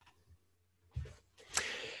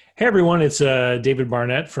Hey everyone, it's David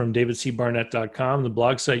Barnett from davidcbarnett.com, the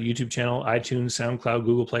blog site, YouTube channel, iTunes, SoundCloud,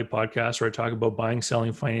 Google Play podcast, where I talk about buying,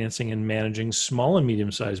 selling, financing, and managing small and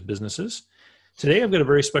medium-sized businesses. Today, I've got a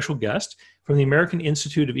very special guest from the American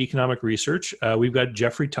Institute of Economic Research. We've got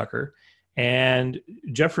Jeffrey Tucker. And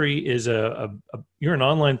Jeffrey is you're an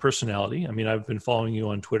online personality. I mean, I've been following you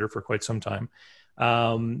on Twitter for quite some time.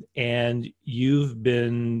 And you've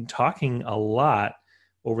been talking a lot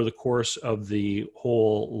over the course of the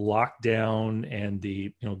whole lockdown and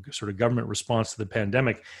the sort of government response to the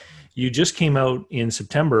pandemic. You just came out in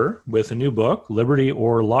September with a new book, Liberty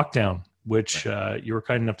or Lockdown, which you were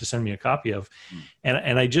kind enough to send me a copy of.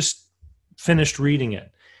 And I just finished reading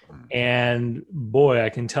it. And boy, I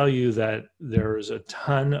can tell you that there's a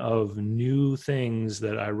ton of new things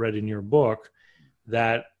that I read in your book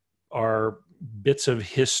that are bits of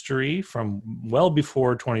history from well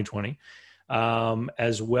before 2020.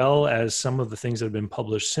 As well as some of the things that have been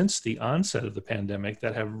published since the onset of the pandemic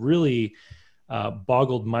that have really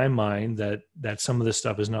boggled my mind that some of this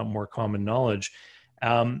stuff is not more common knowledge.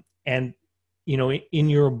 And, in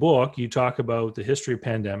your book, you talk about the history of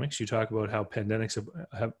pandemics. You talk about how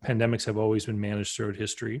pandemics have always been managed throughout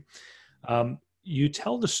history. You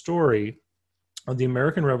tell the story of the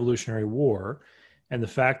American Revolutionary War and the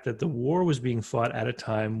fact that the war was being fought at a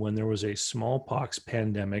time when there was a smallpox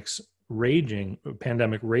pandemic raging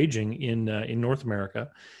in North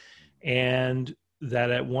America, and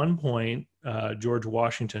that at one point George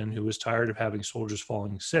Washington, who was tired of having soldiers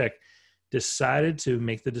falling sick, decided to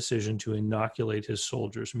make the decision to inoculate his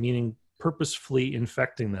soldiers, meaning purposefully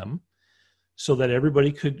infecting them so that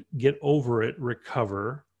everybody could get over it,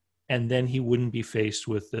 recover, and then he wouldn't be faced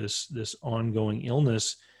with this ongoing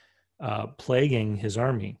illness plaguing his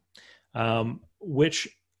army, which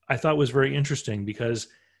I thought was very interesting because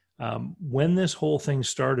when this whole thing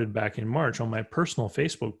started back in March, on my personal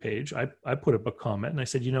Facebook page, I put up a comment and I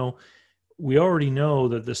said, we already know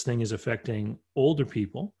that this thing is affecting older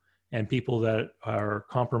people and people that are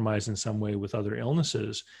compromised in some way with other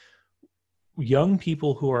illnesses. Young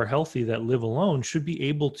people who are healthy that live alone should be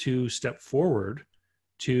able to step forward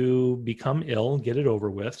to become ill, get it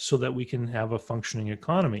over with, so that we can have a functioning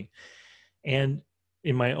economy. And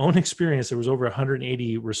in my own experience, there was over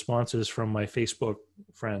 180 responses from my Facebook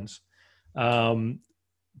friends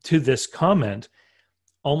to this comment,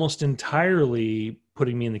 almost entirely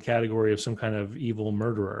putting me in the category of some kind of evil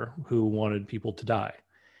murderer who wanted people to die.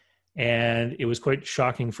 And it was quite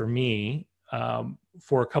shocking for me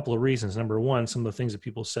for a couple of reasons. Number one, some of the things that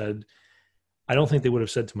people said, I don't think they would have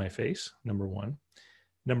said to my face, number one.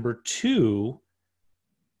 Number two,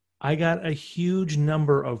 I got a huge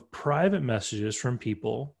number of private messages from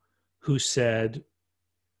people who said,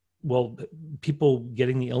 well, people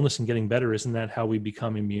getting the illness and getting better, isn't that how we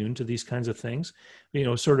become immune to these kinds of things?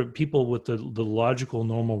 Sort of people with the logical,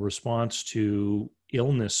 normal response to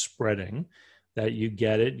illness spreading, that you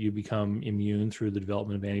get it, you become immune through the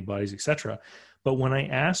development of antibodies, et cetera. But when I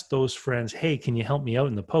asked those friends, hey, can you help me out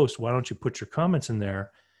in the post? Why don't you put your comments in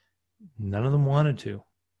there? None of them wanted to,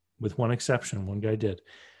 with one exception. One guy did.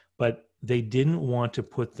 But they didn't want to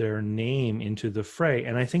put their name into the fray.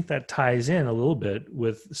 And I think that ties in a little bit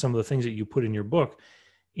with some of the things that you put in your book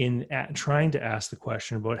in trying to ask the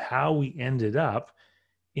question about how we ended up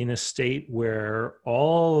in a state where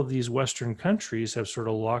all of these Western countries have sort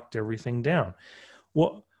of locked everything down.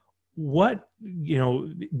 What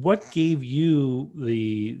gave you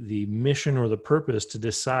the mission or the purpose to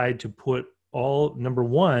decide to put number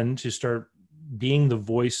one, to start being the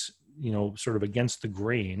voice, sort of against the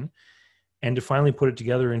grain, and to finally put it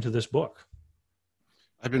together into this book?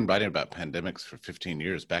 I've been writing about pandemics for 15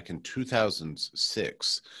 years. Back in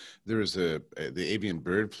 2006, there was the avian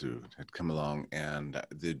bird flu had come along, and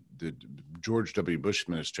the George W. Bush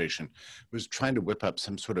administration was trying to whip up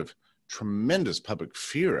some sort of tremendous public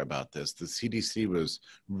fear about this. The CDC was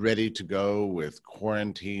ready to go with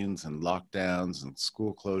quarantines and lockdowns and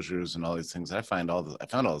school closures and all these things. I found all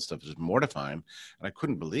this stuff just mortifying, and I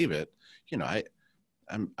couldn't believe it.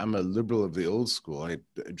 I'm a liberal of the old school. I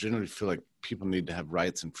generally feel like people need to have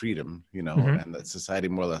rights and freedom, and that society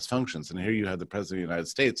more or less functions. And here you have the president of the United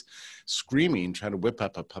States screaming, trying to whip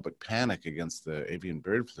up a public panic against the avian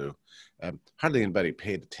bird flu. Hardly anybody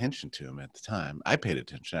paid attention to him at the time. I paid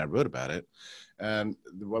attention. I wrote about it. And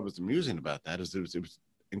what was amusing about that is it was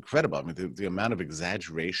incredible. I mean, the amount of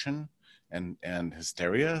exaggeration and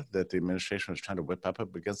hysteria that the administration was trying to whip up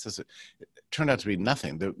against this, it turned out to be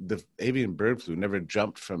nothing. The avian bird flu never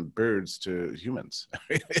jumped from birds to humans.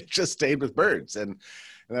 It just stayed with birds. And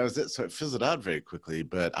that was it. So it fizzled out very quickly.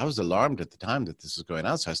 But I was alarmed at the time that this was going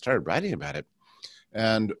on. So I started writing about it.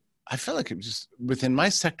 And I felt like it was just within my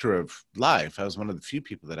sector of life, I was one of the few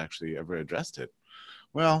people that actually ever addressed it.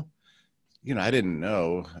 Well, I didn't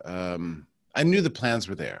know. I knew the plans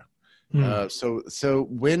were there. Hmm. So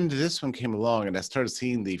when this one came along and I started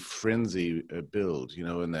seeing the frenzy build,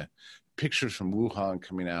 and the pictures from Wuhan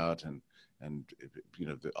coming out and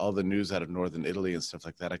all the news out of northern Italy and stuff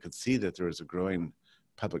like that, I could see that there was a growing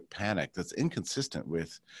public panic that's inconsistent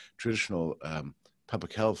with traditional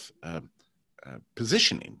public health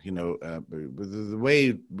positioning. The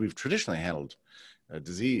way we've traditionally handled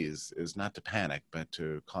disease is not to panic, but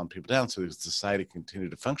to calm people down so that society can continue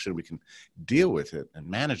to function. We can deal with it and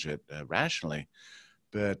manage it rationally.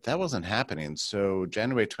 But that wasn't happening. So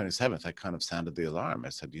January 27th, I kind of sounded the alarm. I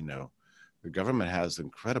said, the government has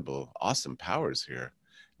incredible, awesome powers here,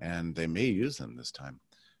 and they may use them this time.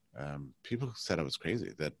 People said I was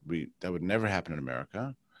crazy, that would never happen in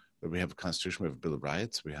America, that we have a constitution, we have a Bill of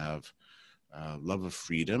Rights, we have love of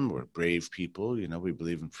freedom, we're brave people, we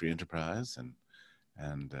believe in free enterprise,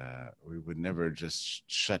 and we would never just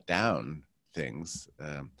shut down things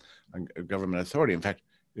on government authority. In fact,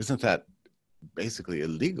 isn't that basically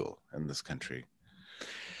illegal in this country?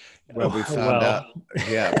 Well, we found out.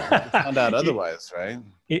 Yeah, we found out otherwise, right?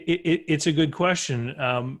 It's a good question.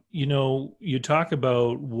 You talk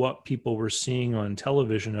about what people were seeing on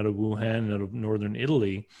television out of Wuhan, out of northern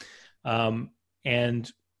Italy,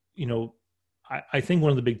 and I think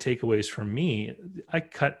one of the big takeaways from me, I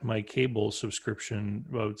cut my cable subscription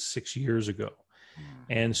about 6 years ago.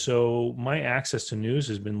 And so my access to news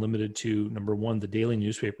has been limited to, number one, the daily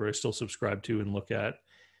newspaper I still subscribe to and look at,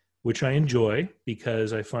 which I enjoy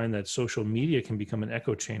because I find that social media can become an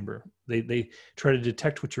echo chamber. They try to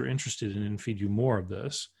detect what you're interested in and feed you more of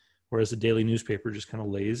this, whereas the daily newspaper just kind of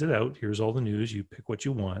lays it out. Here's all the news. You pick what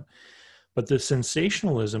you want. But the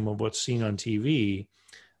sensationalism of what's seen on TV,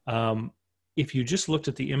 if you just looked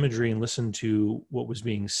at the imagery and listened to what was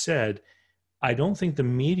being said, I don't think the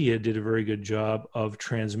media did a very good job of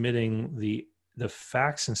transmitting the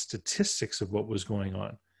facts and statistics of what was going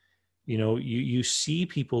on. You see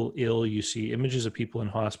people ill, you see images of people in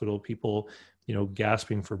hospital, people,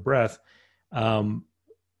 gasping for breath.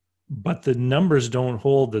 But the numbers don't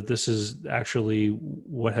hold that this is actually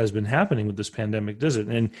what has been happening with this pandemic, does it?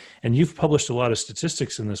 And you've published a lot of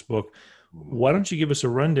statistics in this book. Why don't you give us a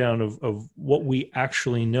rundown of what we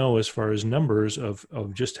actually know as far as numbers of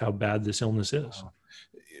just how bad this illness is?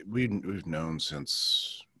 We've known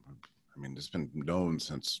since, it's been known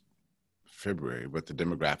since February what the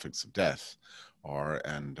demographics of death are.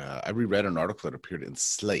 And I reread an article that appeared in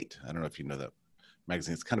Slate. I don't know if you know that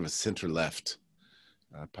magazine. It's kind of a center-left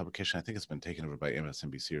publication. I think it's been taken over by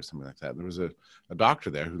MSNBC or something like that. And there was a doctor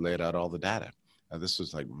there who laid out all the data. This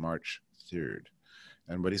was like March 3rd.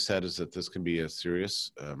 And what he said is that this can be a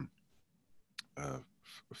serious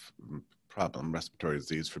problem, respiratory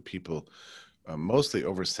disease, for people mostly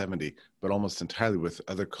over 70, but almost entirely with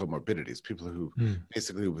other comorbidities, people who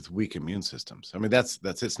basically with weak immune systems. That's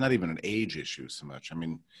it's not even an age issue so much.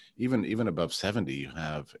 Even above 70, you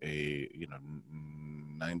have a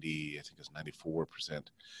 90, I think it's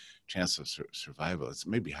 94% chance of survival. It's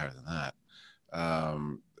maybe higher than that.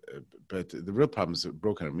 But the real problem is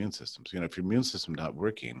broken immune systems. If your immune system not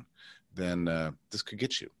working, then this could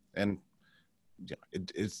get you. And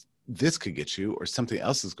this could get you, or something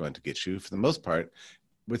else is going to get you. For the most part,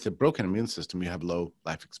 with a broken immune system, you have low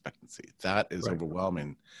life expectancy. That is right.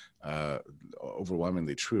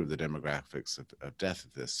 Overwhelmingly true of the demographics of death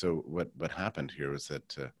of this. So what happened here was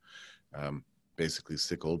that basically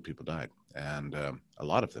sick old people died, and a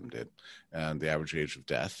lot of them did. And the average age of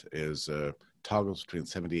death is toggles between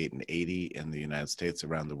 78 and 80 in the United States.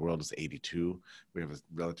 Around the world is 82. We have a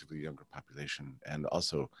relatively younger population and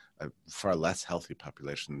also a far less healthy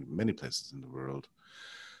population in many places in the world.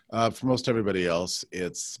 For most everybody else,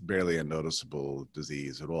 it's barely a noticeable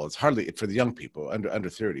disease at all. It's hardly, for the young people, under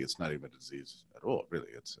 30, it's not even a disease at all,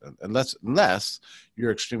 really. It's unless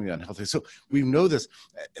you're extremely unhealthy. So we know this.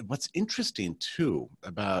 What's interesting, too,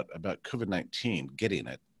 about COVID-19, getting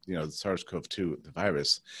it, the SARS-CoV-2, the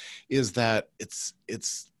virus, is that it's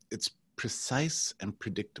precise and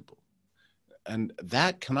predictable. And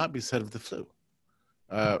that cannot be said of the flu,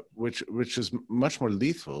 which is much more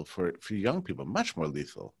lethal for young people, much more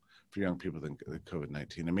lethal for young people than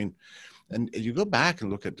COVID-19. And you go back and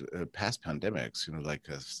look at past pandemics, like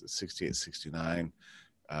 68, 69,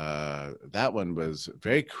 that one was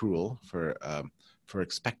very cruel for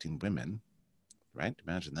expecting women, right?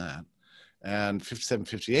 Imagine that. And 57,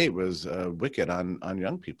 58 was wicked on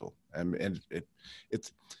young people. And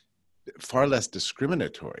it's far less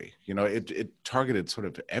discriminatory. It targeted sort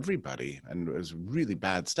of everybody, and it was really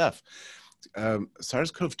bad stuff.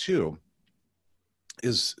 SARS-CoV-2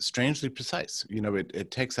 is strangely precise. You know,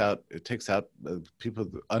 it takes out people,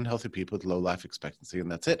 unhealthy people with low life expectancy,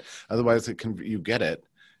 and that's it. Otherwise, you get it,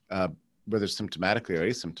 whether symptomatically or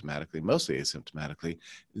asymptomatically, mostly asymptomatically,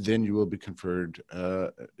 then you will be conferred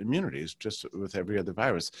immunities just with every other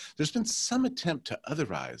virus. There's been some attempt to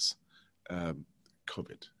otherize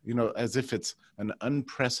COVID, you know, as if it's an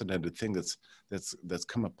unprecedented thing that's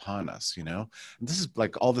come upon us, you know. And this is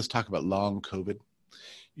like all this talk about long COVID.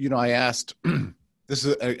 You know, I asked. This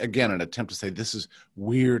is, again, an attempt to say this is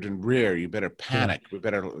weird and rare. You better panic. We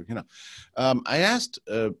better, you know. I asked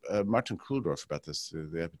Martin Kulldorff about this,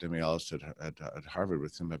 the epidemiologist at Harvard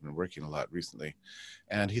with whom I've been working a lot recently.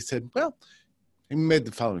 And he said, well, he made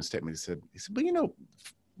the following statement. He said, well, you know,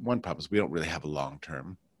 one problem is we don't really have a long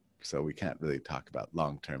term. So we can't really talk about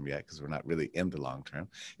long term yet because we're not really in the long term.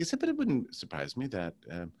 He said, but it wouldn't surprise me that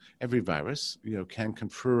every virus, you know, can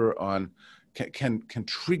confer on, can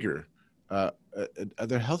trigger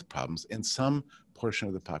other health problems in some portion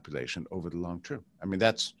of the population over the long term. I mean,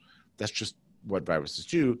 that's just what viruses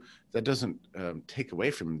do. That doesn't take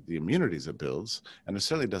away from the immunities it builds, and it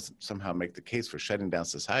certainly doesn't somehow make the case for shutting down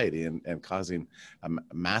society and causing a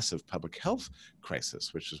massive public health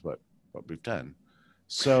crisis, which is what we've done.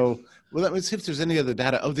 So, well, let me see if there's any other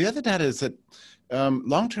data. Oh, the other data is that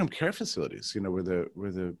long-term care facilities, you know, were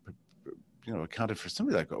the you know, accounted for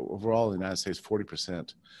something like overall in the United States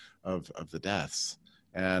 40% of the deaths,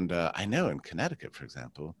 and I know in Connecticut, for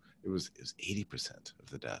example, it was 80% of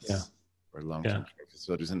the deaths were long-term care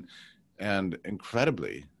facilities, and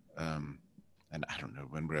incredibly, and I don't know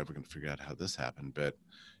when we're ever going to figure out how this happened, but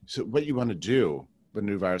so what you want to do when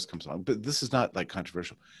a new virus comes along, but this is not like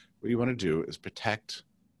controversial. What you want to do is protect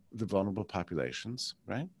the vulnerable populations,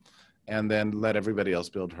 right? And then let everybody else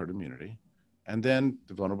build herd immunity. And then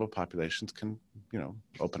the vulnerable populations can, you know,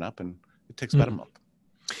 open up, and it takes about a month.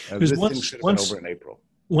 This thing should have been over in April.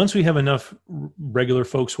 Once we have enough regular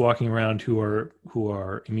folks walking around who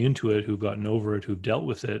are immune to it, who've gotten over it, who've dealt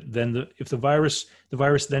with it, then if the virus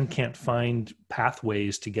then can't find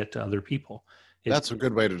pathways to get to other people. That's a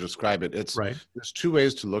good way to describe it. It's right. There's two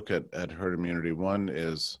ways to look at herd immunity. One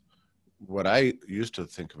is what I used to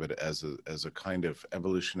think of it as a kind of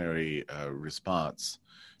evolutionary response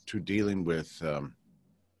to dealing with the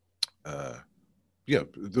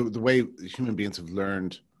way human beings have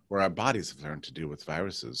learned, or our bodies have learned to deal with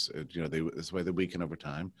viruses. You know, this the way they weaken over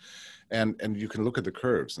time, and you can look at the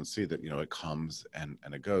curves and see that, you know, it comes and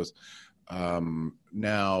it goes.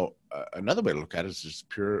 Now, another way to look at it is just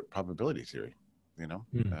pure probability theory. You know,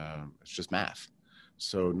 it's just math.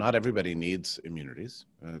 So not everybody needs immunities.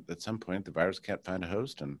 At some point, the virus can't find a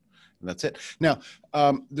host, and that's it. Now,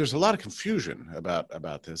 there's a lot of confusion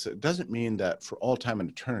about this. It doesn't mean that for all time and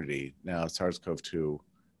eternity, now SARS-CoV-2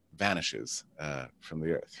 vanishes from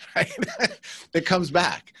the earth, right? It comes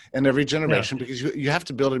back in every generation because you have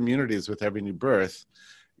to build immunities with every new birth.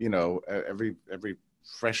 You know, every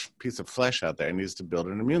fresh piece of flesh out there needs to build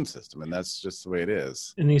an immune system, and that's just the way it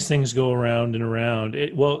is. And these things go around and around.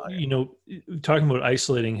 You know, talking about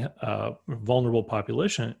isolating vulnerable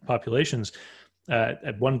populations,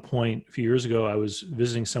 at one point a few years ago, I was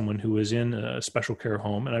visiting someone who was in a special care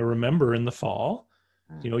home, and I remember in the fall,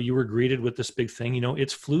 you know, you were greeted with this big thing. You know,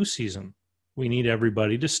 it's flu season. We need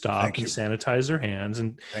everybody to stop and sanitize their hands.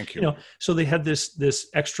 And you know, so they had this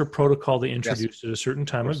extra protocol they introduced at a certain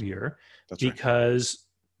time of year. That's because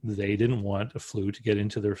they didn't want a flu to get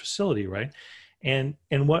into their facility, right? And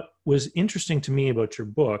what was interesting to me about your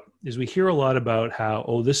book is we hear a lot about how,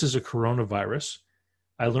 oh, this is a coronavirus.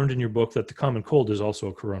 I learned in your book that the common cold is also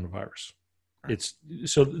a coronavirus. Right. It's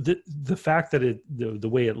so the fact that the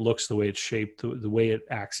way it looks, the way it's shaped, the way it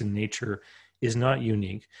acts in nature is not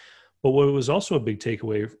unique. But what was also a big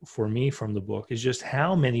takeaway for me from the book is just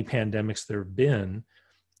how many pandemics there have been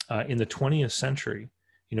in the 20th century.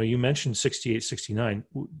 You know, you mentioned 68, 69.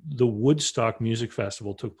 The Woodstock Music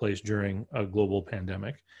Festival took place during a global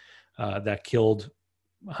pandemic that killed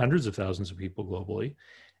hundreds of thousands of people globally.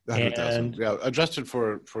 100,000. Yeah, adjusted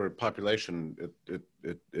for population,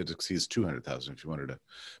 it exceeds 200,000 if you wanted to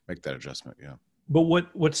make that adjustment. Yeah. But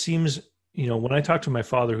what seems, you know, when I talked to my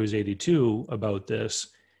father, who's 82, about this,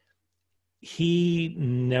 he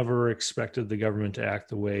never expected the government to act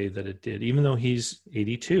the way that it did, even though he's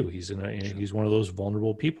 82. He's one of those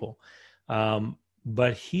vulnerable people.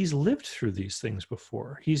 But he's lived through these things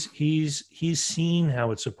before. He's seen how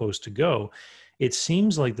it's supposed to go. It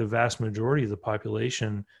seems like the vast majority of the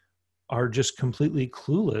population are just completely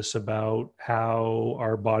clueless about how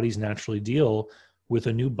our bodies naturally deal with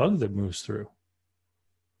a new bug that moves through.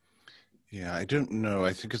 Yeah, I don't know.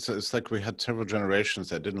 I think it's like we had several generations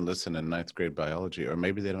that didn't listen in ninth grade biology, or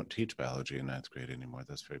maybe they don't teach biology in ninth grade anymore.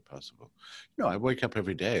 That's very possible. I wake up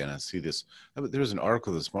every day and I see this. There was an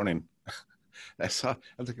article this morning. I saw.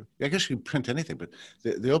 I think I guess you can print anything, but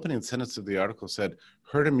the opening sentence of the article said,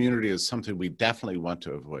 "Herd immunity is something we definitely want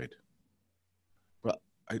to avoid." Well,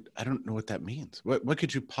 I don't know what that means. What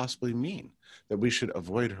could you possibly mean that we should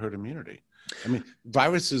avoid herd immunity? I mean,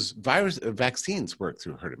 vaccines work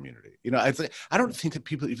through herd immunity. I don't think that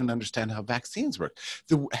people even understand how vaccines work.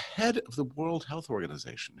 The head of the World Health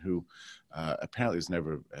Organization, who apparently has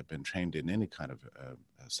never been trained in any kind of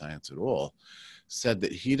science at all, said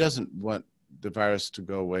that he doesn't want the virus to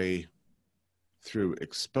go away through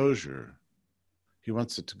exposure. He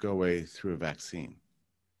wants it to go away through a vaccine.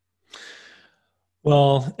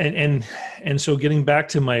 Well, and so getting back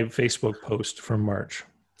to my Facebook post from March,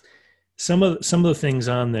 some of the things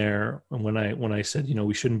on there when I said,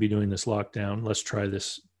 we shouldn't be doing this lockdown, let's try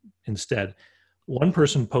this instead. One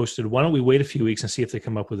person posted, why don't we wait a few weeks and see if they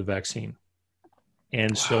come up with a vaccine?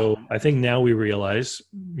 And so I think now we realize,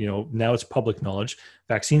 now it's public knowledge,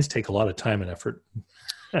 vaccines take a lot of time and effort.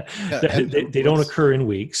 They don't occur in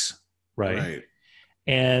weeks, right?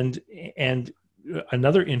 And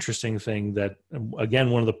another interesting thing that,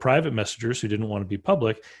 again, one of the private messengers who didn't want to be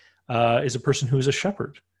public is a person who's a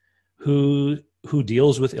shepherd who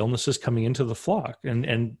deals with illnesses coming into the flock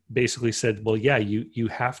and basically said, well, yeah, you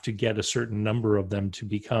have to get a certain number of them to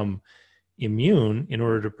become immune in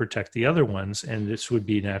order to protect the other ones. And this would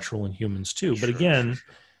be natural in humans too. But again,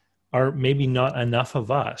 are maybe not enough of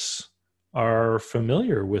us are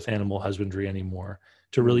familiar with animal husbandry anymore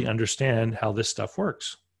to really understand how this stuff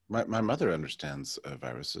works. My mother understands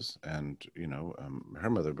viruses, and her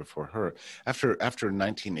mother before her. After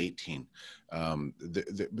 1918,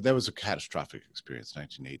 that was a catastrophic experience.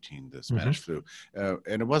 1918, the Spanish flu,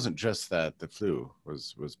 and it wasn't just that the flu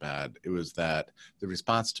was bad. It was that the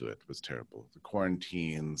response to it was terrible. The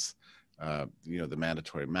quarantines, the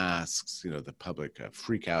mandatory masks, the public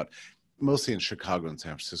freak out, mostly in Chicago and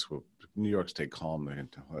San Francisco. New York stayed calm the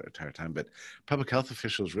entire time, but public health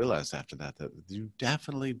officials realized after that you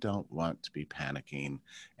definitely don't want to be panicking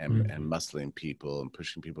and muscling people and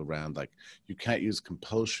pushing people around. Like, you can't use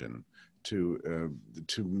compulsion to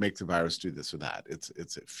make the virus do this or that.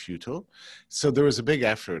 It's futile. So there was a big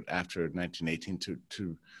effort after 1918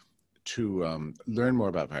 to learn more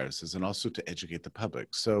about viruses and also to educate the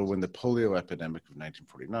public. So when the polio epidemic of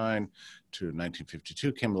 1949 to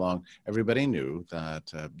 1952 came along, everybody knew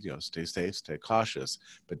that, stay safe, stay cautious,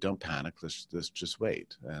 but don't panic. Let's just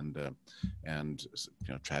wait. And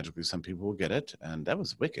tragically, some people will get it. And that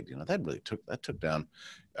was wicked. That took down,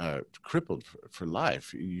 crippled for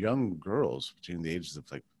life, young girls between the ages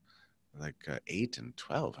of like 8 and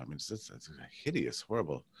 12. I mean, it's a hideous,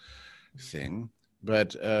 horrible thing.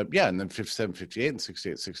 But and then 57, 58, and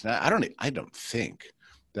 68, 69. I don't think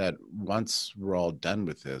that once we're all done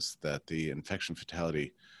with this, that the infection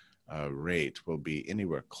fatality rate will be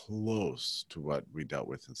anywhere close to what we dealt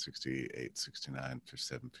with in 68, 69,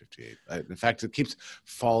 57, 58. In fact, it keeps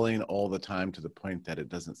falling all the time to the point that it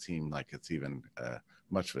doesn't seem like it's even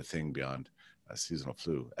much of a thing beyond seasonal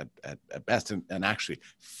flu at best, and actually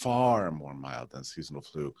far more mild than seasonal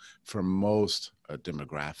flu for most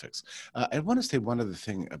demographics. I want to say one other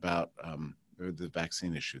thing about the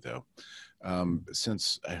vaccine issue, though,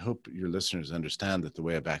 since I hope your listeners understand that the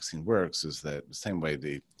way a vaccine works is that the same way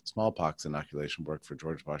the smallpox inoculation worked for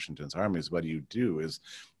George Washington's armies. What you do is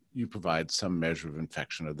you provide some measure of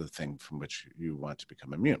infection of the thing from which you want to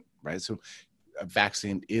become immune, right? So a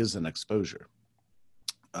vaccine is an exposure.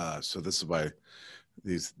 So this is why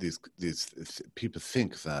these people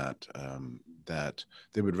think that that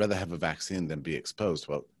they would rather have a vaccine than be exposed.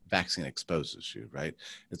 Well, vaccine exposes you, right?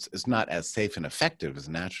 It's not as safe and effective as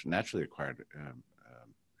naturally acquired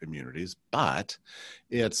immunities, but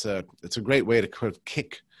it's a great way to kind of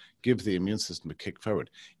give the immune system a kick forward.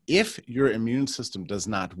 If your immune system does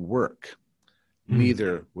not work,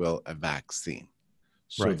 neither will a vaccine.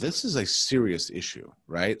 So this is a serious issue,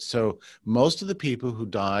 right? So most of the people who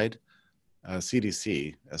died,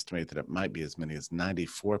 CDC estimate that it might be as many as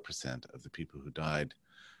 94% of the people who died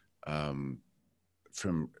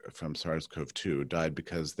from SARS-CoV-2 died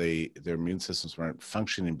because their immune systems weren't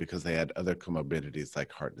functioning because they had other comorbidities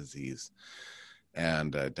like heart disease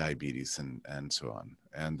and diabetes and so on.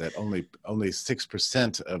 And that only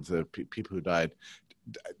 6% of the people who died,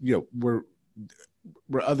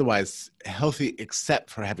 were otherwise healthy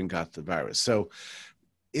except for having got the virus. So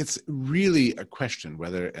it's really a question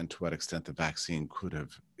whether and to what extent the vaccine could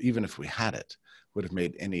have, even if we had it, would have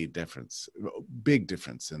made any difference, big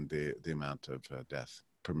difference in the amount of death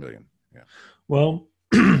per million Yeah. Well,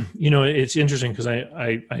 it's interesting because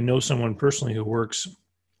I know someone personally who works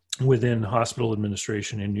within hospital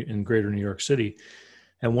administration in greater New York City.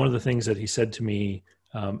 And one of the things that he said to me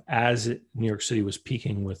as New York City was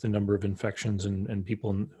peaking with the number of infections and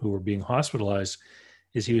people who were being hospitalized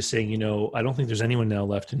is he was saying, I don't think there's anyone now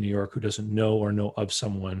left in New York who doesn't know or know of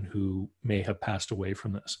someone who may have passed away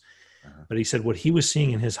from this. Uh-huh. But he said what he was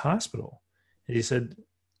seeing in his hospital, he said,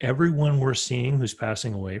 everyone we're seeing who's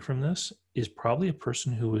passing away from this is probably a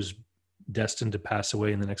person who is destined to pass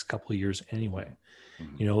away in the next couple of years anyway,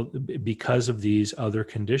 because of these other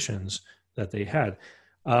conditions that they had.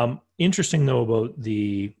 Interesting though about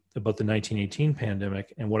the 1918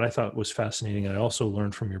 pandemic, and what I thought was fascinating, and I also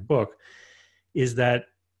learned from your book, is that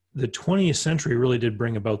the 20th century really did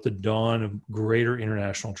bring about the dawn of greater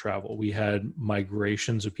international travel. We had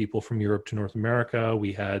migrations of people from Europe to North America.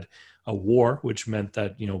 We had a war, which meant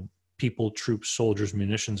that, people, troops, soldiers,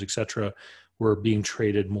 munitions, etc., were being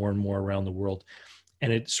traded more and more around the world.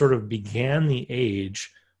 And it sort of began the age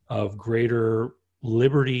of greater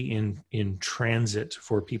liberty in transit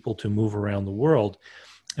for people to move around the world.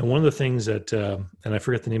 And one of the things that, and I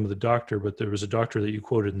forget the name of the doctor, but there was a doctor that you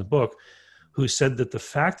quoted in the book who said that the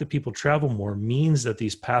fact that people travel more means that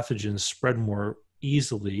these pathogens spread more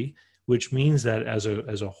easily, which means that as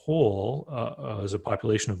a whole, as a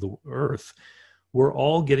population of the earth, we're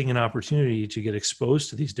all getting an opportunity to get exposed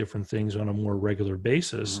to these different things on a more regular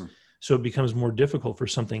basis. Mm-hmm. So it becomes more difficult for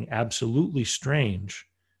something absolutely strange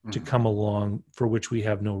to come along for which we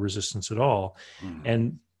have no resistance at all. Mm-hmm.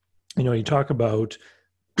 And, you talk about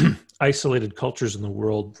isolated cultures in the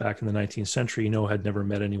world back in the 19th century, had never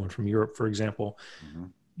met anyone from Europe, for example. Mm-hmm.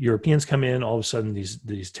 Europeans come in, all of a sudden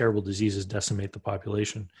these terrible diseases decimate the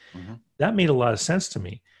population. Mm-hmm. That made a lot of sense to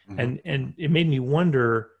me. Mm-hmm. And it made me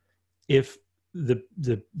wonder if the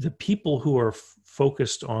people who are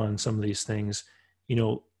focused on some of these things,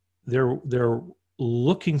 they're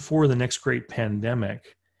looking for the next great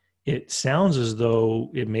pandemic. It sounds as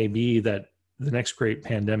though it may be that the next great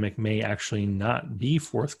pandemic may actually not be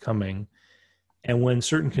forthcoming. And when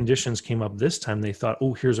certain conditions came up this time, they thought,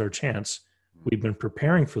 oh, here's our chance. We've been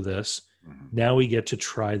preparing for this. Mm-hmm. Now we get to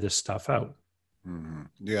try this stuff out. Mm-hmm.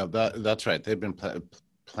 Yeah, that's right. They've been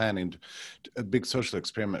planning a big social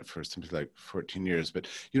experiment for something like 14 years. But,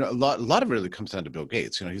 a lot of it really comes down to Bill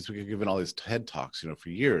Gates. He's given all these TED Talks, for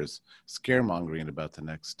years, scaremongering about the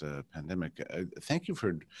next pandemic. Thank you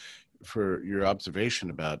for your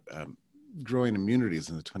observation about growing immunities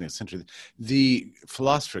in the 20th century. The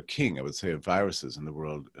philosopher king, I would say, of viruses in the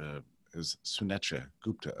world is Sunetra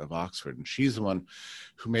Gupta of Oxford. And she's the one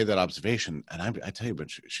who made that observation. And I tell you, when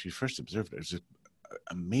she first observed it, it just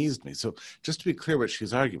amazed me. So just to be clear what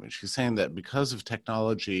she's arguing, she's saying that because of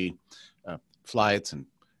technology, flights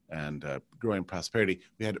and growing prosperity,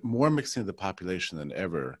 we had more mixing of the population than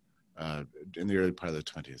ever in the early part of the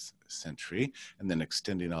 20th century, and then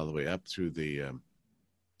extending all the way up through the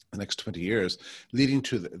next 20 years, leading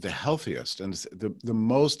to the healthiest and the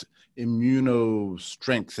most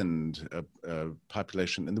immuno-strengthened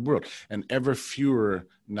population in the world, and ever fewer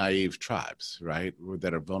naive tribes, right,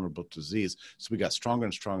 that are vulnerable to disease. So we got stronger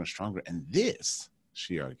and stronger and stronger. And this,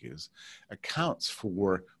 she argues, accounts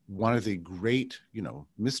for one of the great,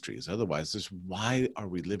 mysteries. Otherwise, just why are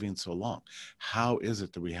we living so long? How is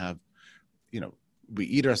it that we have, we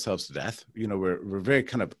eat ourselves to death, we're very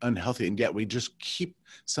kind of unhealthy, and yet we just keep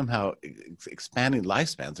somehow expanding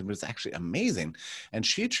lifespans. And it's actually amazing. And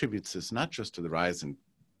she attributes this not just to the rise in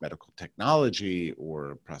medical technology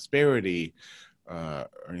or prosperity or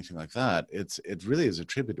anything like that. It really is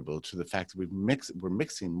attributable to the fact that we're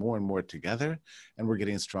mixing more and more together, and we're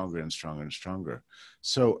getting stronger and stronger and stronger.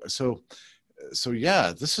 So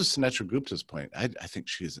yeah, this is Sunetra Gupta's point. I think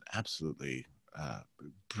she's absolutely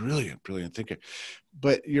brilliant thinker.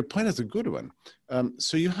 But your point is a good one.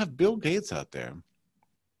 So you have Bill Gates out there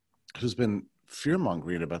who's been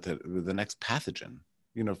fear-mongering about the next pathogen,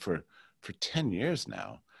 for 10 years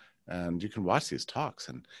now. And you can watch these talks,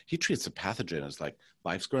 and he treats the pathogen as like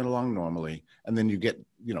life's going along normally, and then you get,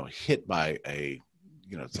 hit by an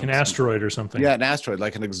asteroid or something. Yeah, an asteroid,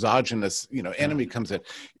 like an exogenous, enemy comes in.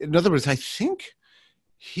 In other words, I think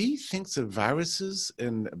he thinks of viruses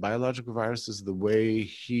and biological viruses the way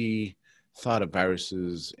he thought of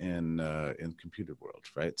viruses in computer world,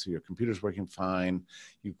 right? So your computer's working fine.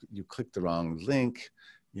 You click the wrong link,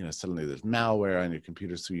 suddenly there's malware on your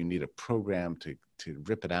computer, so you need a program to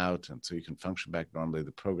rip it out, and so you can function back normally.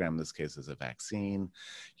 The program in this case is a vaccine,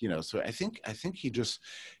 So I think he just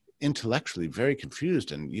intellectually very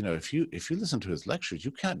confused, and if you listen to his lectures,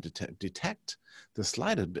 you can't detect the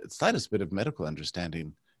slightest bit of medical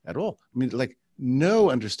understanding at all. I mean, like no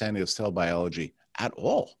understanding of cell biology at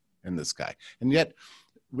all in this guy. And yet,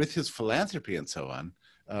 with his philanthropy and so on,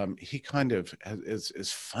 he kind of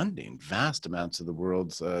is funding vast amounts of the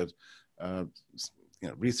world's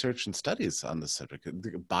research and studies on this subject,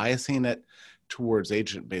 biasing it towards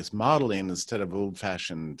agent-based modeling instead of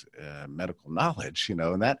old-fashioned medical knowledge.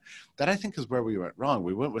 And that I think is where we went wrong.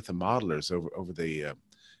 We went with the modelers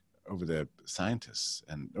over the scientists,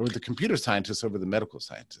 or the computer scientists over the medical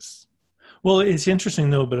scientists. Well, it's interesting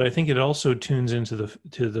though, but I think it also tunes into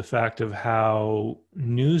the fact of how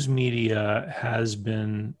news media has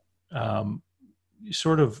been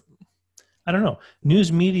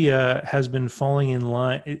news media has been falling in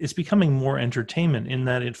line. It's becoming more entertainment in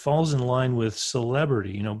that it falls in line with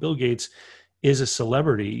celebrity. Bill Gates is a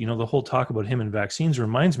celebrity. The whole talk about him and vaccines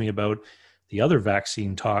reminds me about the other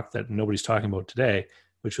vaccine talk that nobody's talking about today,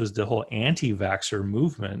 which was the whole anti-vaxxer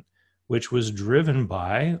movement, which was driven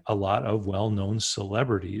by a lot of well-known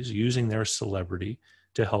celebrities using their celebrity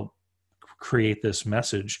to help create this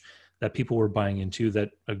message that people were buying into. That,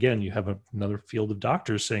 again, you have another field of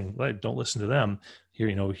doctors saying, don't listen to them.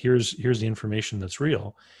 Here's the information that's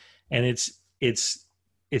real. And it's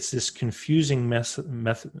this confusing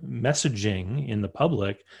messaging in the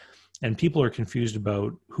public, and people are confused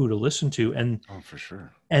about who to listen to. And for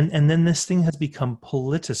sure. And then this thing has become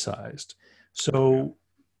politicized. So,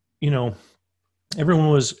 everyone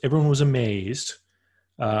was amazed,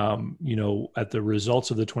 at the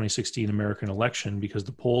results of the 2016 American election, because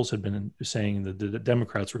the polls had been saying that the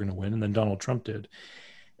Democrats were going to win, and then Donald Trump did.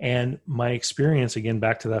 And my experience, again,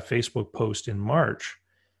 back to that Facebook post in March,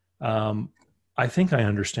 I think I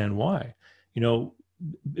understand why.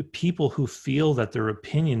 People who feel that their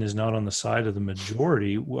opinion is not on the side of the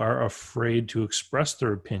majority are afraid to express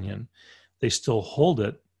their opinion. They still hold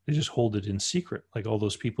it. They just hold it in secret. Like all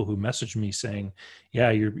those people who messaged me saying, yeah,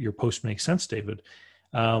 your post makes sense, David.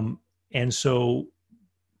 And so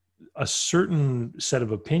a certain set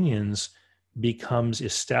of opinions becomes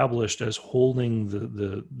established as holding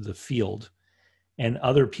the field, and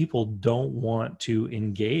other people don't want to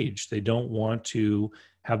engage. They don't want to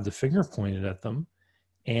have the finger pointed at them.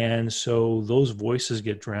 And so those voices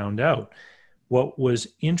get drowned out. What was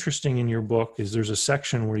interesting in your book is there's a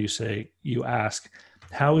section where you ask,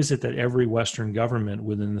 how is it that every Western government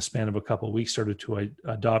within the span of a couple of weeks started to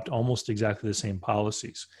adopt almost exactly the same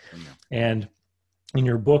policies? Yeah. And in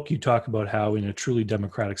your book, you talk about how in a truly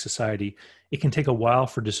democratic society, it can take a while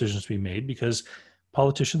for decisions to be made because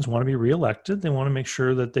politicians want to be reelected. They want to make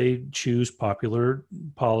sure that they choose popular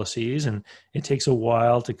policies. And it takes a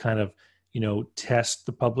while to kind of, test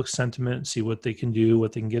the public sentiment, see what they can do,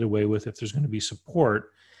 what they can get away with, if there's going to be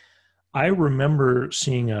support. I remember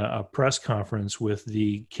seeing a press conference with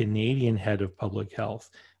the Canadian head of public health,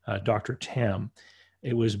 Dr. Tam.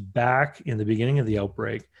 It was back in the beginning of the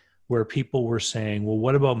outbreak where people were saying, well,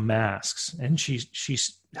 what about masks? And she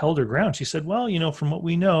held her ground. She said, well, from what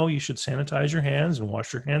we know, you should sanitize your hands and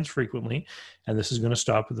wash your hands frequently, and this is going to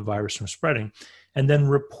stop the virus from spreading. And then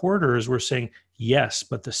reporters were saying, yes,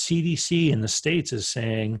 but the CDC in the States is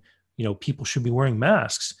saying, people should be wearing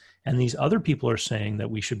masks. And these other people are saying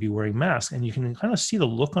that we should be wearing masks. And you can kind of see the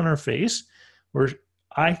look on her face where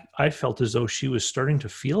I felt as though she was starting to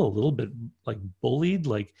feel a little bit like bullied,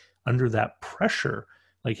 like under that pressure,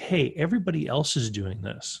 like, hey, everybody else is doing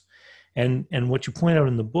this. And what you point out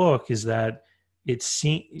in the book is that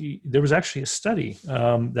there was actually a study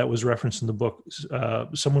that was referenced in the book.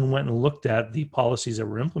 Someone went and looked at the policies that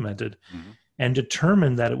were implemented and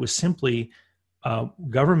determined that it was simply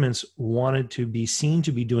governments wanted to be seen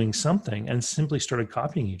to be doing something and simply started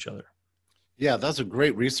copying each other. Yeah, that's a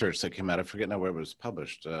great research that came out. I forget now where it was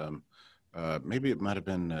published. Maybe it might have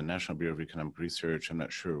been National Bureau of Economic Research. I'm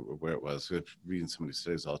not sure where it was. We're reading so many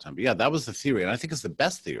studies all the time. But yeah, that was the theory. And I think it's the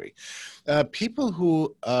best theory. People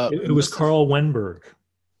who... it was Carl Wenberg.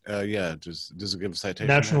 Yeah, does it give a citation?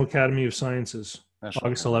 National Academy of Sciences,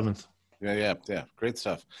 August 11th. Yeah. Great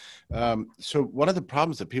stuff. So one of the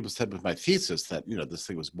problems that people said with my thesis that, this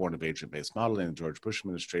thing was born of agent-based modeling, the George Bush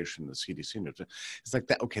administration, the CDC, it's like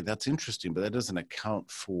that. Okay, that's interesting, but that doesn't account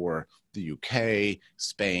for the UK,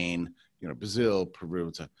 Spain, Brazil,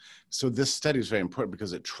 Peru. So this study is very important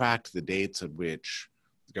because it tracked the dates at which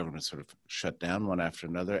the government sort of shut down one after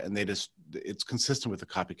another, and it's consistent with the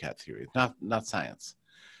copycat theory, not science.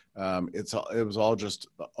 It was all just,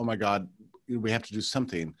 oh my God, we have to do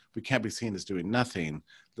something. We can't be seen as doing nothing.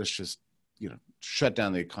 Let's just, shut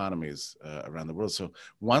down the economies around the world. So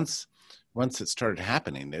once it started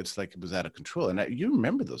happening, it's like it was out of control. And you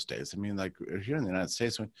remember those days. I mean, like here in the United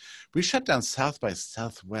States, when we shut down South by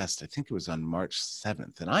Southwest, I think it was on March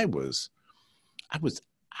 7th. And I was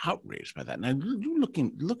outraged by that. Now,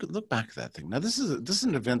 look back at that thing. Now, this is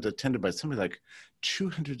an event attended by something like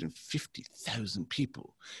 250,000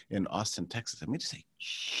 people in Austin, Texas. I mean, it's a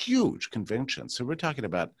huge convention. So we're talking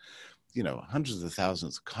about, hundreds of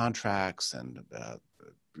thousands of contracts and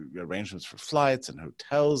arrangements for flights and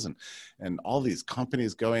hotels and all these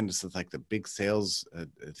companies going. This is like the big sales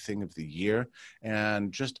thing of the year.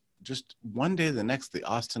 And just one day to the next, the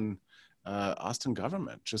Austin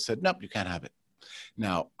government just said, nope, you can't have it.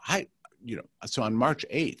 Now, so on March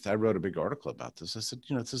 8th, I wrote a big article about this. I said,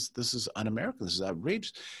 this is un-American. This is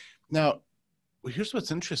outrageous. Now, here's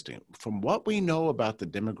what's interesting. From what we know about the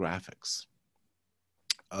demographics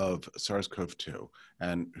of SARS-CoV-2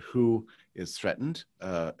 and who is threatened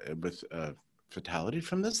with fatality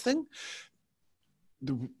from this thing,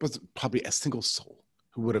 there was probably a single soul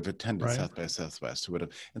who would have attended Right. South by Southwest,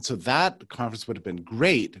 and so that conference would have been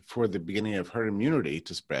great for the beginning of herd immunity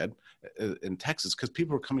to spread in Texas, because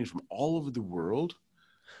people were coming from all over the world.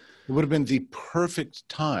 It would have been the perfect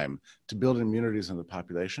time to build immunities in the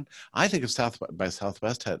population. I think if South by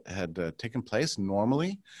Southwest had taken place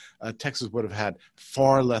normally, Texas would have had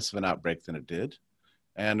far less of an outbreak than it did.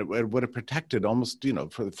 And it would have protected almost,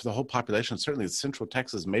 for the whole population, certainly Central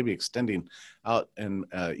Texas, maybe extending out in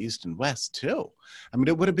East and West too. I mean,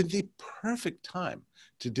 it would have been the perfect time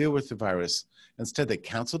to deal with the virus. Instead, they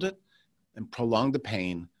canceled it and prolonged the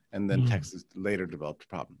pain, and then Texas later developed a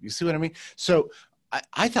problem. You see what I mean? So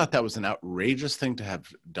I thought that was an outrageous thing to have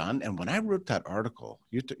done. And when I wrote that article,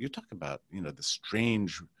 you talk about, the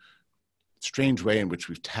strange way in which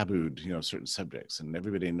we've tabooed, certain subjects, and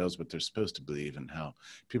everybody knows what they're supposed to believe and how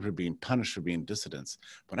people are being punished for being dissidents.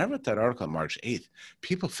 When I wrote that article on March 8th,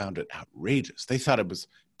 people found it outrageous. They thought it was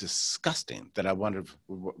disgusting that I wanted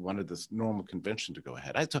this normal convention to go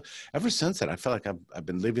ahead. So ever since that, I felt like I've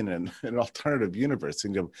been living in an alternative universe.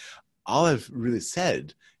 And all I've really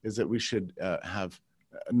said is that we should have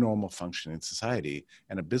a normal functioning society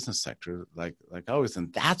and a business sector like always,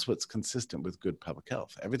 and that's what's consistent with good public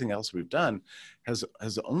health. Everything else we've done has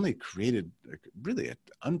only created really an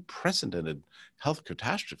unprecedented health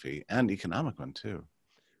catastrophe and economic one too.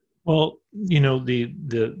 Well,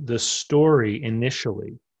 the story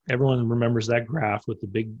initially, everyone remembers that graph with the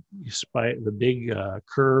big spike, the big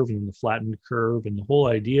curve and the flattened curve, and the whole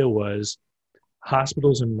idea was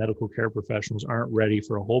hospitals and medical care professionals aren't ready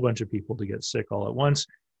for a whole bunch of people to get sick all at once.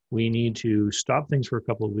 We need to stop things for a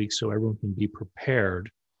couple of weeks so everyone can be prepared.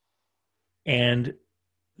 And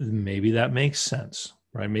maybe that makes sense,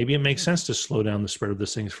 right? Maybe it makes sense to slow down the spread of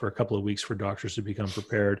these things for a couple of weeks for doctors to become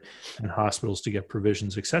prepared and hospitals to get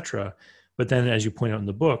provisions, et cetera. But then, as you point out in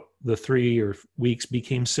the book, the 3 weeks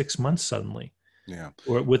became 6 months suddenly. Yeah.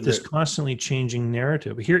 Or with this constantly changing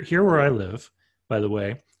narrative. Here where I live, by the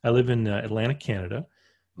way, I live in Atlantic Canada,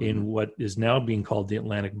 in what is now being called the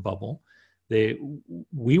Atlantic bubble.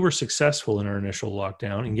 We were successful in our initial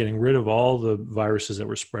lockdown in getting rid of all the viruses that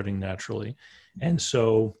were spreading naturally. And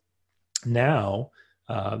so now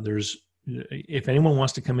if anyone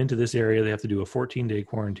wants to come into this area, they have to do a 14-day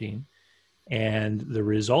quarantine. And the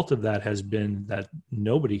result of that has been that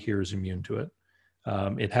nobody here is immune to it.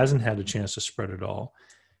 It hasn't had a chance to spread at all.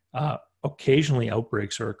 Occasionally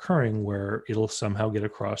outbreaks are occurring where it'll somehow get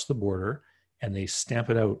across the border and they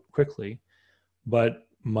stamp it out quickly. But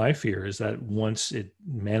my fear is that once it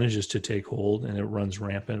manages to take hold and it runs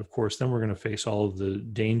rampant, of course, then we're going to face all of the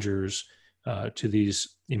dangers to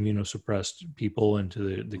these immunosuppressed people and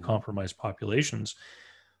to the compromised populations.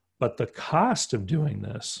 But the cost of doing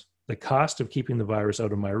this, the cost of keeping the virus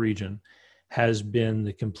out of my region, has been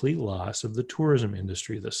the complete loss of the tourism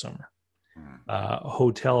industry this summer.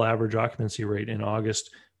 Hotel average occupancy rate in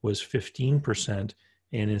August was 15%,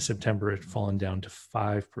 and in September it had fallen down to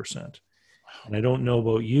 5%. And I don't know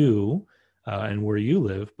about you and where you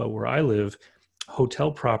live, but where I live,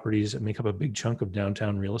 hotel properties make up a big chunk of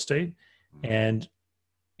downtown real estate. And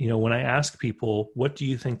when I ask people, what do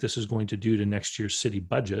you think this is going to do to next year's city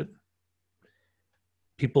budget?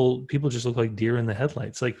 People just look like deer in the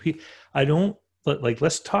headlights.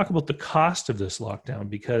 Let's talk about the cost of this lockdown,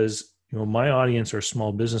 because my audience are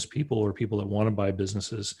small business people or people that want to buy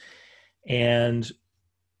businesses. And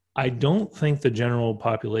I don't think the general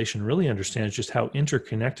population really understands just how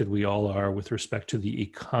interconnected we all are with respect to the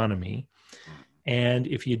economy. And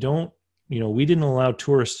if you don't, we didn't allow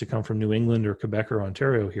tourists to come from New England or Quebec or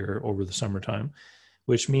Ontario here over the summertime,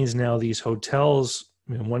 which means now these hotels,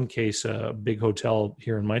 in one case, a big hotel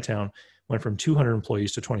here in my town went from 200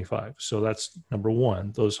 employees to 25. So that's number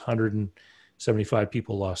one. Those 175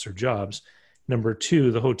 people lost their jobs. Number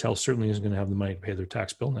two, the hotel certainly isn't going to have the money to pay their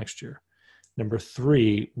tax bill next year. Number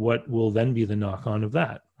three, what will then be the knock on of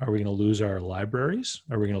that? Are we going to lose our libraries?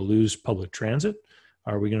 Are we going to lose public transit?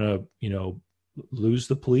 Are we going to, lose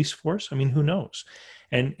the police force? I mean, who knows?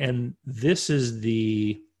 And this is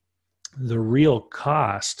the real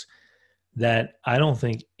cost that I don't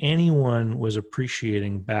think anyone was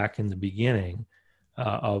appreciating back in the beginning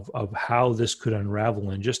of how this could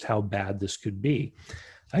unravel and just how bad this could be.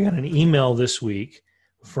 I got an email this week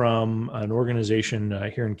from an organization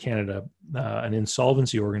here in Canada, an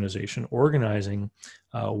insolvency organization, organizing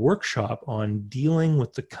a workshop on dealing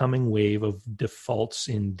with the coming wave of defaults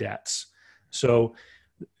in debts. So,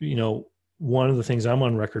 one of the things I'm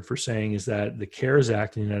on record for saying is that the CARES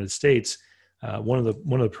Act in the United States, one of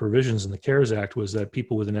the provisions in the CARES Act was that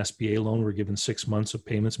people with an SBA loan were given 6 months of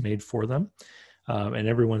payments made for them. And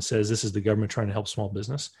everyone says this is the government trying to help small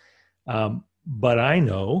business. But I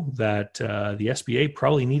know that the SBA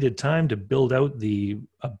probably needed time to build out the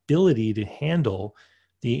ability to handle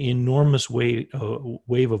the enormous wave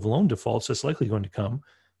of loan defaults that's likely going to come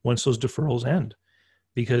once those deferrals end.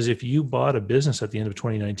 Because if you bought a business at the end of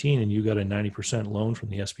 2019 and you got a 90% loan from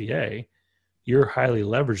the SBA, you're highly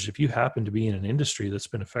leveraged. If you happen to be in an industry that's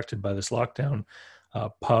been affected by this lockdown, a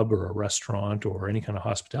pub or a restaurant or any kind of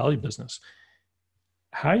hospitality business,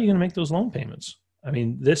 how are you going to make those loan payments? I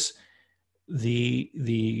mean, and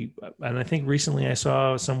I think recently I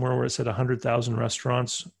saw somewhere where it said 100,000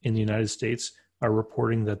 restaurants in the United States are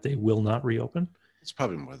reporting that they will not reopen. It's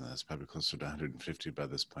probably more than that. It's probably closer to 150 by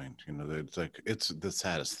this point. It's the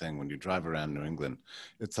saddest thing when you drive around New England.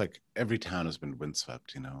 It's like every town has been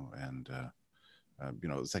windswept, and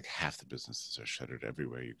it's like half the businesses are shuttered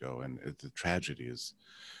everywhere you go, and the tragedy is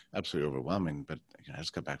absolutely overwhelming. But I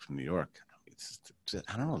just got back from New York.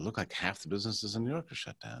 I don't know. It looked like half the businesses in New York are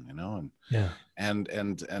shut down. And yeah, and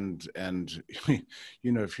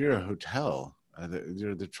if you're a hotel,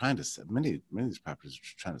 they're trying to sell, many of these properties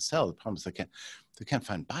are trying to sell. The problem is they can't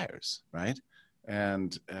find buyers, right?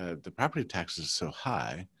 And the property taxes are so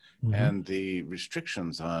high. Mm-hmm. And the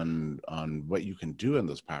restrictions on what you can do in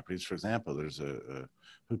those properties. For example, there's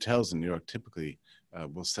hotels in New York typically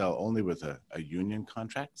will sell only with a union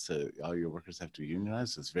contract, so all your workers have to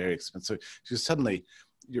unionize. It's very expensive. So suddenly,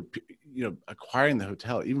 you're acquiring the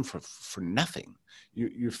hotel even for nothing.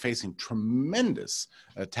 You're facing tremendous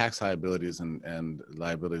tax liabilities and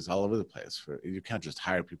liabilities all over the place. You can't just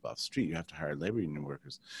hire people off the street. You have to hire labor union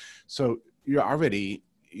workers. So you're already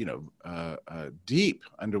deep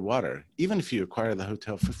underwater, even if you acquire the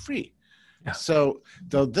hotel for free. Yeah. So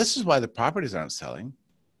though this is why the properties aren't selling.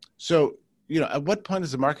 So, at what point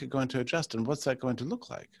is the market going to adjust, and what's that going to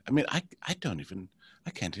look like? I mean, I can't even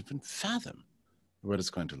fathom what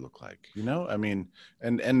it's going to look like, I mean,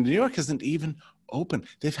 and New York isn't even open.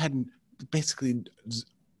 They've had an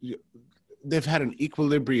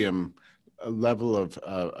equilibrium level of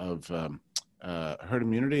herd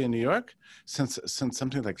immunity in New York since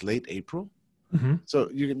something like late April. Mm-hmm. So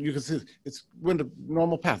you can see it's went a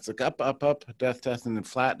normal path. It's like up, death, and then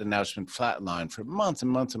flat, and now it's been flatlined for months and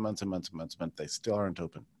months and months and months and months. They still aren't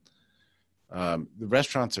open. The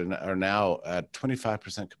restaurants are now at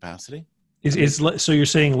 25% capacity. So you're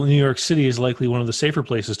saying New York City is likely one of the safer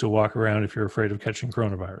places to walk around if you're afraid of catching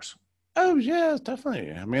coronavirus? Oh yeah,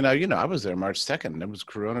 definitely. I mean, I was there March 2nd. There was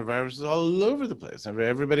coronavirus all over the place.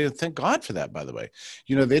 Everybody, thank God for that, by the way.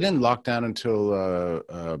 They didn't lock down until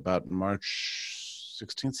about March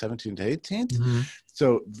 16th, 17th, 18th. Mm-hmm.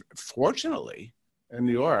 So fortunately, in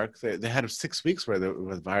New York, they had 6 weeks where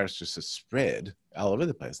the virus just spread all over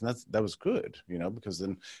the place, and that was good, because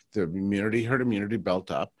then the herd immunity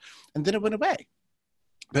built up, and then it went away.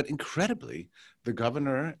 But incredibly, the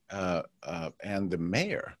governor and the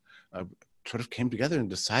mayor sort of came together and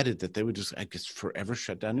decided that they would just, I guess, forever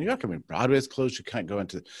shut down New York. I mean, Broadway's closed. You can't go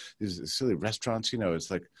into these silly restaurants. It's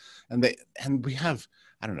like, and we have,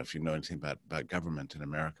 I don't know if you know anything about government in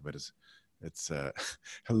America, but it's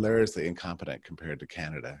hilariously incompetent compared to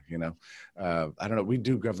Canada. I don't know. We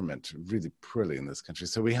do government really poorly in this country.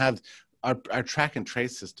 So we have our track and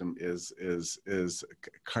trace system is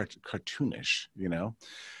cartoonish.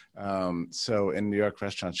 So in New York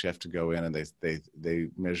restaurants, you have to go in and they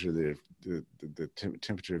measure the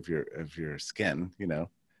temperature of your skin.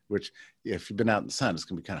 Which if you've been out in the sun, it's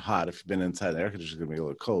going to be kind of hot. If you've been inside the air conditioner, it's going to be a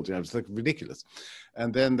little cold. It's like ridiculous.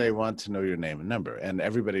 And then they want to know your name and number. And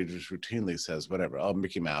everybody just routinely says, whatever,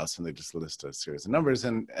 Mickey Mouse. And they just list a series of numbers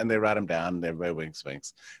and they write them down and everybody winks.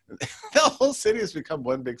 The whole city has become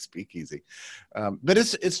one big speakeasy. But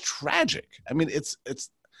it's tragic. I mean, it's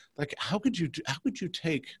like, how could you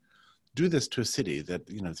do this to a city that,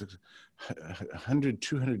 it's 100,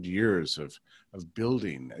 200 years of of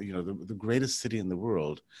building, the greatest city in the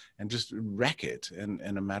world, and just wreck it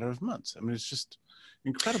in a matter of months. I mean, it's just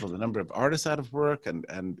incredible, the number of artists out of work,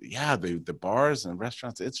 and yeah, the bars and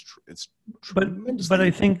restaurants. It's but I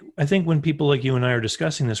think when people like you and I are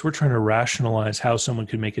discussing this, we're trying to rationalize how someone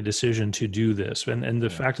could make a decision to do this, and the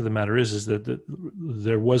fact of the matter is that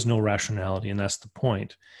there was no rationality, and that's the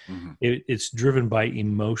point. Mm-hmm. It's driven by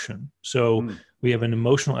emotion. So we have an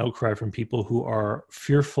emotional outcry from people who are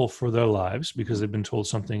fearful for their lives because they've been told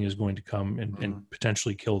something is going to come and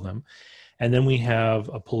potentially kill them. And then we have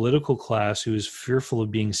a political class who is fearful of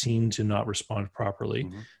being seen to not respond properly.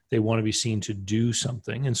 They want to be seen to do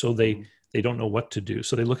something. And so they don't know what to do.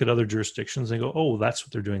 So they look at other jurisdictions and go, oh, that's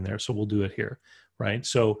what they're doing there, so we'll do it here, right?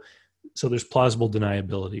 So there's plausible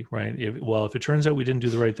deniability, right? If it turns out we didn't do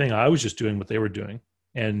the right thing, I was just doing what they were doing,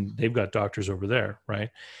 and they've got doctors over there, right?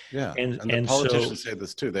 Yeah, and the politicians say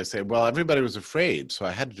this too. They say, well, everybody was afraid, so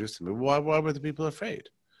I had to do something. Why were the people afraid?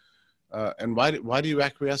 And why do you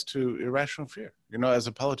acquiesce to irrational fear? As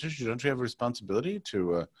a politician, don't you have a responsibility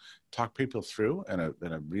to talk people through in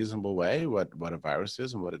a reasonable way what a virus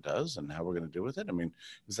is and what it does and how we're going to deal with it? I mean,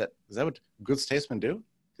 is that what good statesmen do?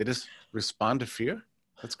 They just respond to fear?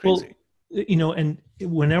 That's crazy. Well, and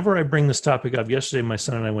whenever I bring this topic up, yesterday my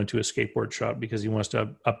son and I went to a skateboard shop because he wants to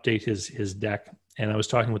update his deck, and I was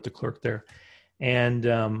talking with the clerk there,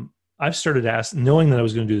 and I've started knowing that I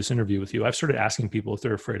was going to do this interview with you, I've started asking people if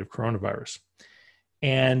they're afraid of coronavirus.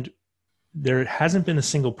 And there hasn't been a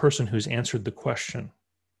single person who's answered the question.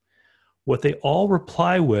 What they all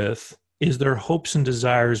reply with is their hopes and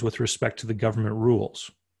desires with respect to the government rules.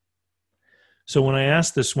 So when I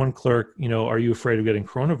asked this one clerk, are you afraid of getting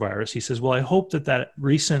coronavirus? He says, well, I hope that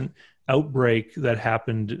recent outbreak that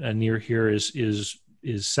happened near here is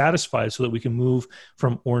satisfied so that we can move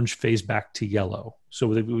from orange phase back to yellow. So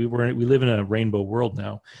we live in a rainbow world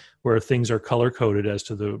now where things are color coded as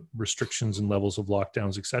to the restrictions and levels of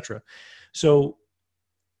lockdowns, et cetera. So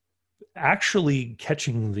actually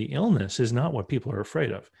catching the illness is not what people are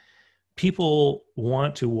afraid of. People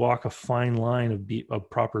want to walk a fine line of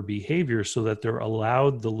proper behavior so that they're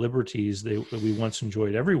allowed the liberties that we once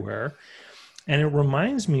enjoyed everywhere. And it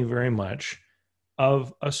reminds me very much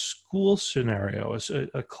of a school scenario,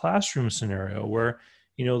 a classroom scenario where,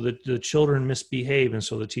 the children misbehave and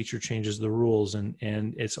so the teacher changes the rules. And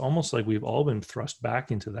it's almost like we've all been thrust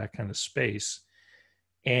back into that kind of space.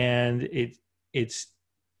 And it's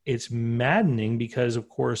maddening because, of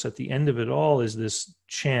course, at the end of it all is this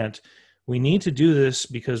chant, we need to do this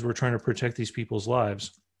because we're trying to protect these people's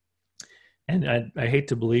lives. And I hate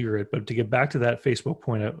to beleaguer it, but to get back to that Facebook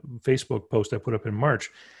post I put up in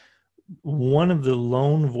March, one of the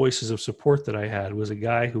lone voices of support that I had was a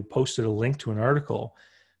guy who posted a link to an article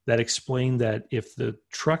that explained that if the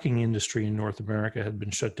trucking industry in North America had been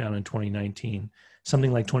shut down in 2019,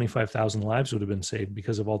 something like 25,000 lives would have been saved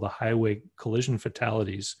because of all the highway collision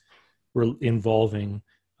fatalities involving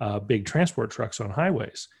big transport trucks on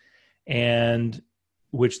highways. And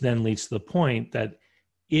which then leads to the point that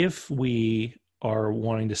if we are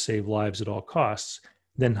wanting to save lives at all costs,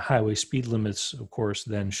 then highway speed limits, of course,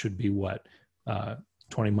 then should be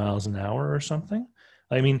 20 miles an hour or something.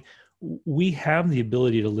 I mean, we have the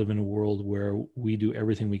ability to live in a world where we do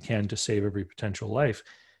everything we can to save every potential life,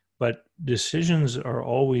 but decisions are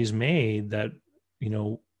always made that,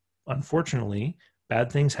 unfortunately,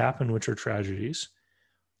 bad things happen, which are tragedies.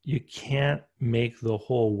 You can't make the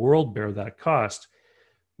whole world bear that cost,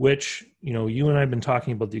 which, you and I have been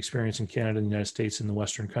talking about the experience in Canada and the United States and the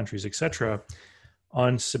Western countries, et cetera.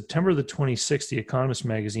 On September the 26th, The Economist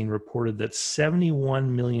magazine reported that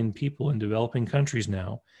 71 million people in developing countries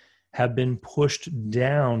now have been pushed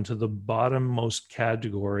down to the bottommost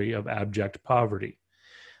category of abject poverty.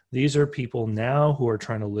 These are people now who are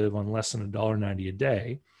trying to live on less than $1.90 a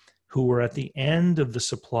day, who are at the end of the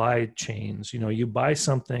supply chains. You buy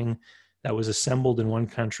something that was assembled in one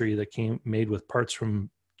country that made with parts from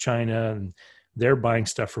China, and they're buying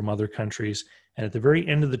stuff from other countries. And at the very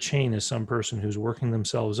end of the chain is some person who's working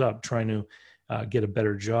themselves up, trying to get a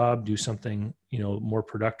better job, do something, more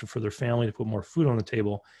productive for their family, to put more food on the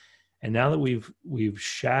table. And now that we've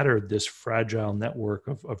shattered this fragile network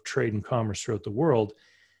of trade and commerce throughout the world,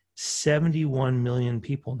 71 million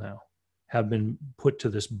people now have been put to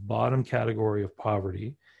this bottom category of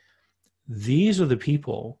poverty. These are the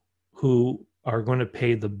people who are going to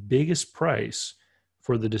pay the biggest price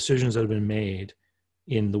for the decisions that have been made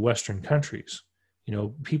in the Western countries.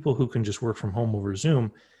 People who can just work from home over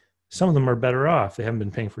Zoom, some of them are better off. They haven't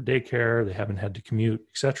been paying for daycare, they haven't had to commute,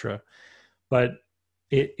 etc. But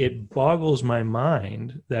it boggles my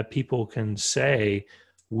mind that people can say,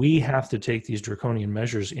 We have to take these draconian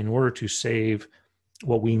measures in order to save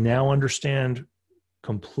what we now understand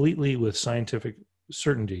completely with scientific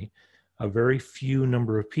certainty, a very few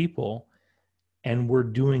number of people. And we're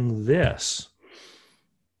doing this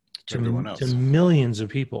to millions of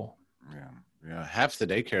people. Yeah, half the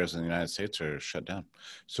daycares in the United States are shut down.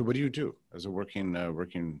 So what do you do as a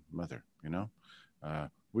working mother? You know,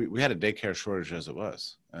 we had a daycare shortage as it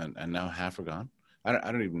was, and now half are gone.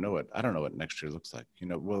 I don't even know I don't know what next year looks like. You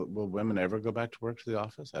know, will women ever go back to work to the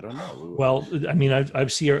office? I don't know. Well, I mean,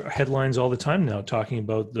 I've seen headlines all the time now talking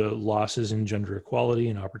about the losses in gender equality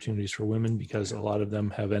and opportunities for women, because a lot of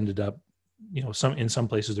them have ended up, you know, in some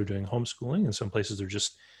places they're doing homeschooling, and some places they're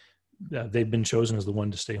just they've been chosen as the one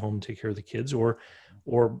to stay home and take care of the kids, or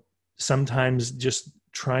sometimes just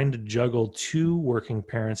trying to juggle two working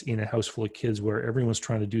parents in a house full of kids where everyone's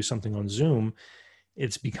trying to do something on Zoom.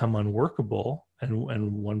 It's become unworkable, and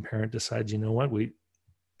one parent decides, you know what,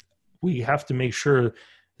 we have to make sure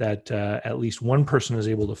that at least one person is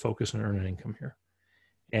able to focus and earn an income here.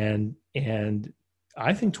 And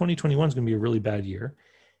I think 2021 is going to be a really bad year,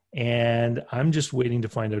 and I'm just waiting to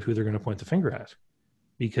find out who they're going to point the finger at,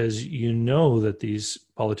 because you know that these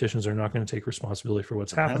politicians are not going to take responsibility for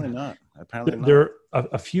what's happening. Apparently not. There are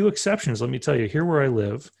a few exceptions. Let me tell you, here where I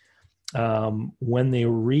live, when they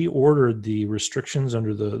reordered the restrictions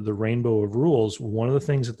under the rainbow of rules, one of the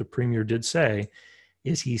things that the premier did say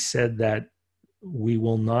is he said that we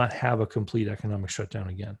will not have a complete economic shutdown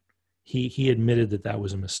again. He admitted that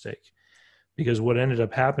was a mistake, because what ended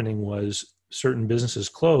up happening was certain businesses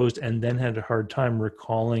closed and then had a hard time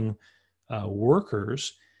recalling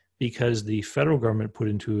workers, because the federal government put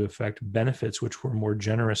into effect benefits which were more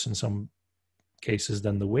generous in some cases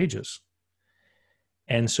than the wages.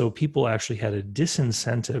 And so people actually had a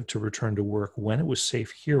disincentive to return to work when it was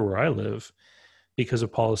safe here where I live, because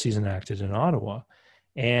of policies enacted in Ottawa.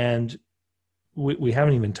 And we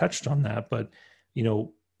haven't even touched on that, but, you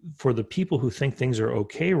know, for the people who think things are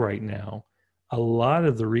okay right now, a lot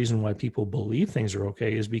of the reason why people believe things are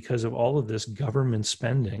okay is because of all of this government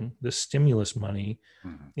spending, the stimulus money,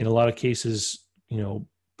 in a lot of cases, you know,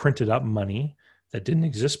 printed up money that didn't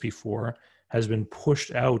exist before, has been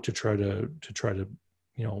pushed out to try to,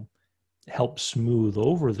 you know, help smooth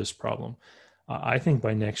over this problem. I think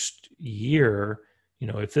by next year, you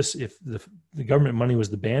know, if the government money was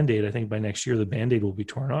the Band-Aid, I think by next year the Band-Aid will be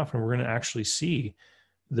torn off, and we're going to actually see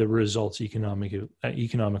the results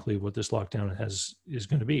economically what this lockdown is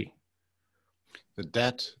going to be. The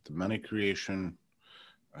debt, the money creation,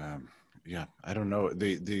 I don't know,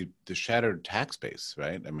 the shattered tax base,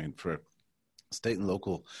 right? I mean, for state and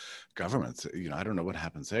local governments, you know, I don't know what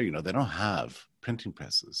happens there. You know, they don't have printing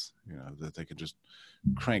presses, you know, that they can just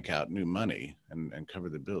crank out new money and cover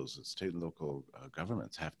the bills. The state and local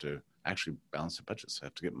governments have to actually balance their budgets,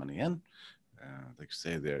 have to get money in. Like you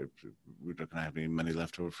say, we're not going to have any money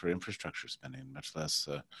left over for infrastructure spending, much less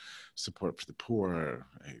support for the poor or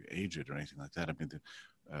aged or anything like that. I mean,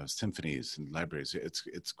 the symphonies and libraries,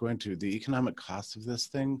 it's going to, the economic costs of this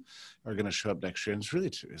thing are going to show up next year. And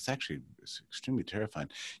it's extremely terrifying.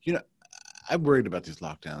 You know, I'm worried about these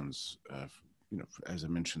lockdowns, you know, as I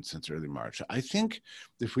mentioned, since early March. I think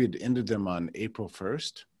if we had ended them on April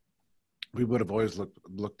 1st, we would have always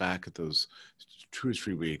looked back at those 2 or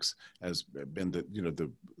 3 weeks as been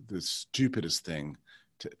the stupidest thing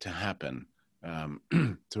to happen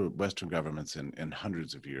to Western governments in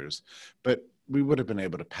hundreds of years. But we would have been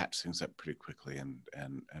able to patch things up pretty quickly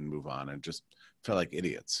and move on, and just felt like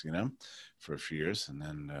idiots, you know, for a few years, and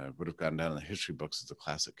then would have gotten down in the history books as a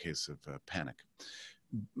classic case of panic.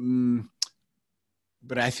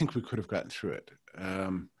 But I think we could have gotten through it.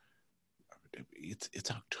 It's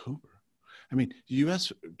October. I mean, the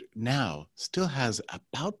U.S. now still has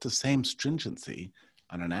about the same stringency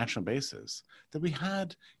on a national basis that we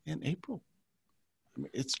had in April. I mean,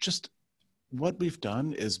 it's just, what we've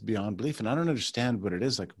done is beyond belief, and I don't understand what it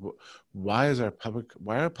is. Like, why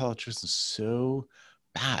are politicians so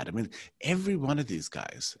bad? I mean, every one of these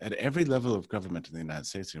guys at every level of government in the United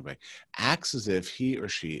States, anyway, acts as if he or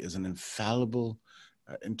she is an infallible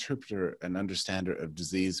interpreter and understander of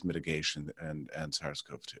disease mitigation and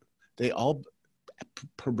SARS-CoV-2. They all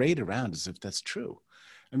parade around as if that's true.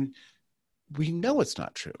 I mean, we know it's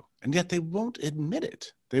not true, and yet they won't admit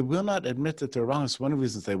it. They will not admit that they're wrong. It's one of the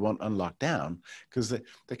reasons they won't unlock down, because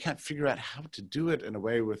they can't figure out how to do it in a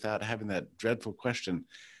way without having that dreadful question,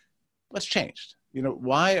 what's changed? You know,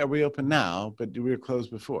 why are we open now, but we were closed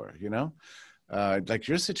before, you know? Like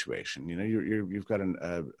your situation, you know, you've got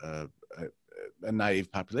a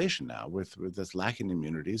naive population now with this lacking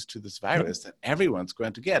immunities to this virus that everyone's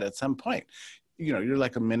going to get at some point. you're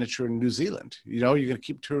like a miniature New Zealand. You're going to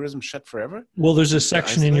keep tourism shut forever. Well, there's a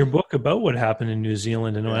section in your Isolate? book about what happened in New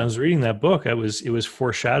Zealand, and when I Yeah. was reading that book, it was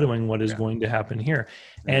foreshadowing what is Yeah. going to happen here.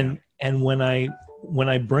 Yeah. And when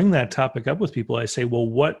I bring that topic up with people, I say, well,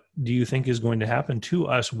 what do you think is going to happen to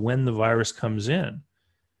us when the virus comes in?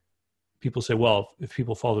 People say, well, if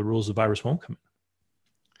people follow the rules, the virus won't come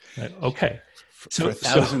in. Like, okay. For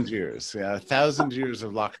 1,000 years. Yeah. 1,000 years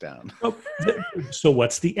of lockdown. So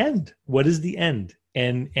what's the end? What is the end?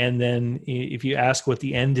 And then if you ask what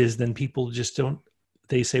the end is, then people just don't,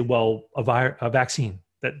 they say, well, a vaccine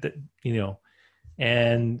that,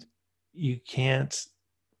 and you can't,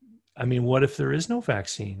 I mean, what if there is no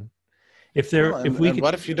vaccine? What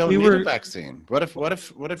if you don't need a vaccine? What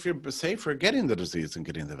if you're safe for getting the disease and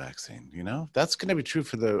getting the vaccine? That's going to be true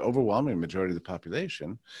for the overwhelming majority of the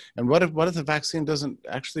population. And what if the vaccine doesn't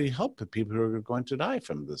actually help the people who are going to die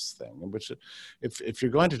from this thing? In which, if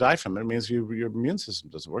you're going to die from it, it means your immune system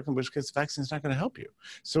doesn't work. In which case, the vaccine is not going to help you.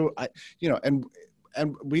 So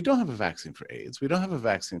and we don't have a vaccine for AIDS. We don't have a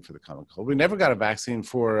vaccine for the common cold. We never got a vaccine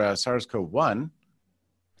for SARS-CoV-1.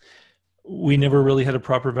 We never really had a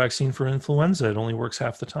proper vaccine for influenza. It only works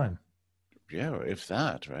half the time. Yeah, if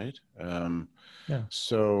that, right? Yeah.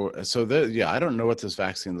 So I don't know what this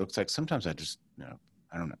vaccine looks like. Sometimes I just,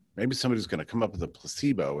 I don't know. Maybe somebody's going to come up with a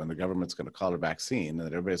placebo and the government's going to call it a vaccine and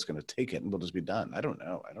everybody's going to take it and we'll just be done. I don't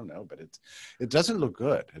know, but it doesn't look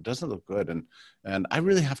good. It doesn't look good. And I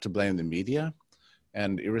really have to blame the media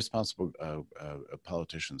and irresponsible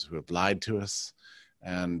politicians who have lied to us.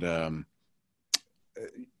 And,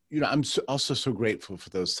 I'm also so grateful for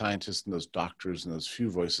those scientists and those doctors and those few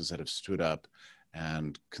voices that have stood up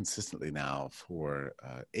and consistently now for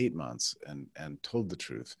 8 months and told the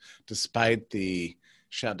truth, despite the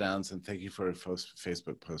shutdowns. And thank you for a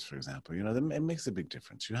Facebook post, for example. It makes a big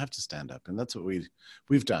difference. You have to stand up. And that's what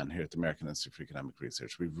we've done here at the American Institute for Economic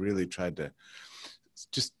Research. We've really tried to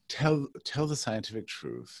just tell the scientific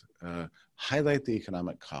truth, highlight the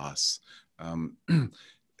economic costs,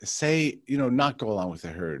 say, not go along with the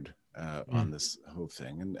herd on this whole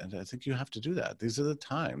thing. And I think you have to do that. These are the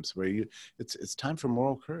times where it's time for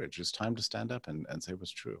moral courage. It's time to stand up and say what's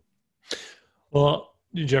true. Well,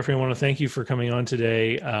 Jeffrey, I want to thank you for coming on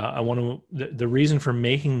today. The reason for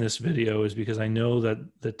making this video is because I know that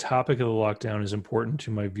the topic of the lockdown is important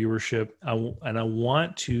to my viewership. And I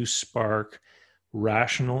want to spark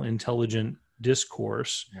rational, intelligent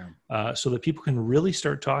discourse so that people can really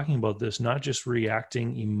start talking about this, not just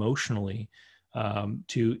reacting emotionally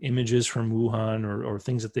to images from Wuhan or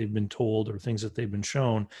things that they've been told or things that they've been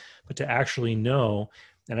shown, but to actually know.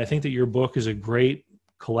 And I think that your book is a great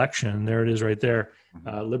collection. There it is right there,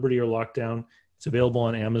 Liberty or Lockdown. It's available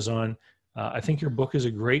on Amazon. I think your book is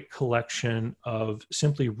a great collection of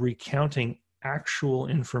simply recounting actual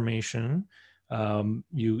information.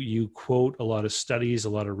 You quote a lot of studies, a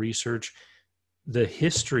lot of research. The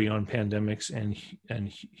history on pandemics and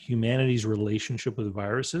humanity's relationship with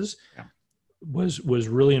viruses was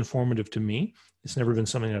really informative to me. It's never been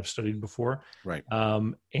something I've studied before. Right.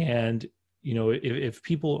 And if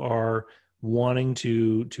people are wanting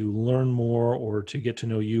to learn more or to get to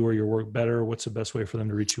know you or your work better, what's the best way for them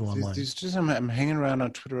to reach you online? I'm hanging around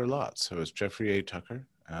on Twitter a lot. So it's Jeffrey A. Tucker.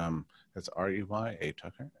 That's REY A.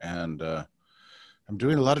 Tucker. And I'm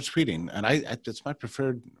doing a lot of tweeting. And it's my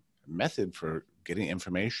preferred method for getting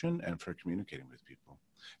information and for communicating with people.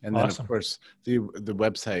 And then, Awesome. Of course, the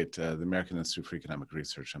website, the American Institute for Economic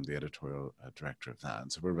Research, I'm the editorial director of that.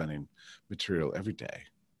 And so we're running material every day.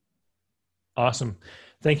 Awesome.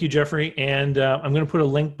 Thank you, Jeffrey. And I'm going to put a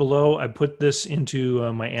link below. I put this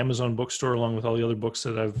into my Amazon bookstore along with all the other books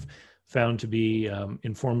that I've found to be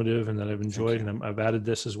informative and that I've enjoyed. And I've added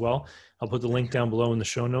this as well. I'll put the link down below in the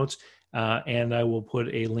show notes. And I will put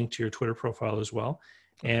a link to your Twitter profile as well.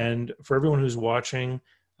 And for everyone who's watching,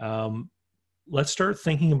 let's start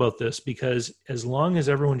thinking about this, because as long as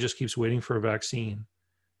everyone just keeps waiting for a vaccine,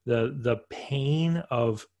 the pain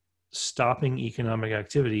of stopping economic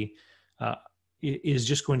activity is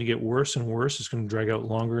just going to get worse and worse. It's going to drag out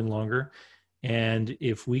longer and longer. And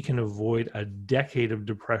if we can avoid a decade of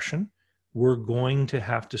depression, we're going to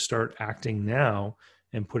have to start acting now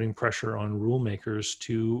and putting pressure on rule makers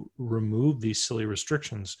to remove these silly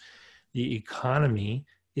restrictions. The economy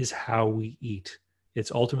is how we eat.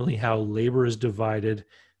 It's ultimately how labor is divided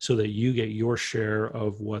so that you get your share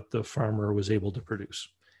of what the farmer was able to produce.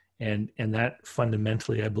 And that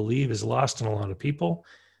fundamentally, I believe, is lost on a lot of people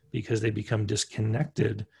because they become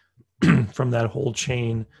disconnected from that whole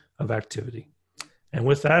chain of activity. And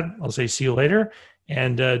with that, I'll say see you later.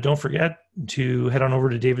 And don't forget to head on over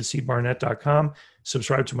to davidcbarnett.com,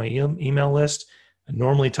 subscribe to my email list. I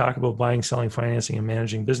normally talk about buying, selling, financing, and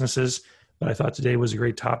managing businesses, but I thought today was a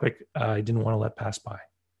great topic. I didn't want to let pass by.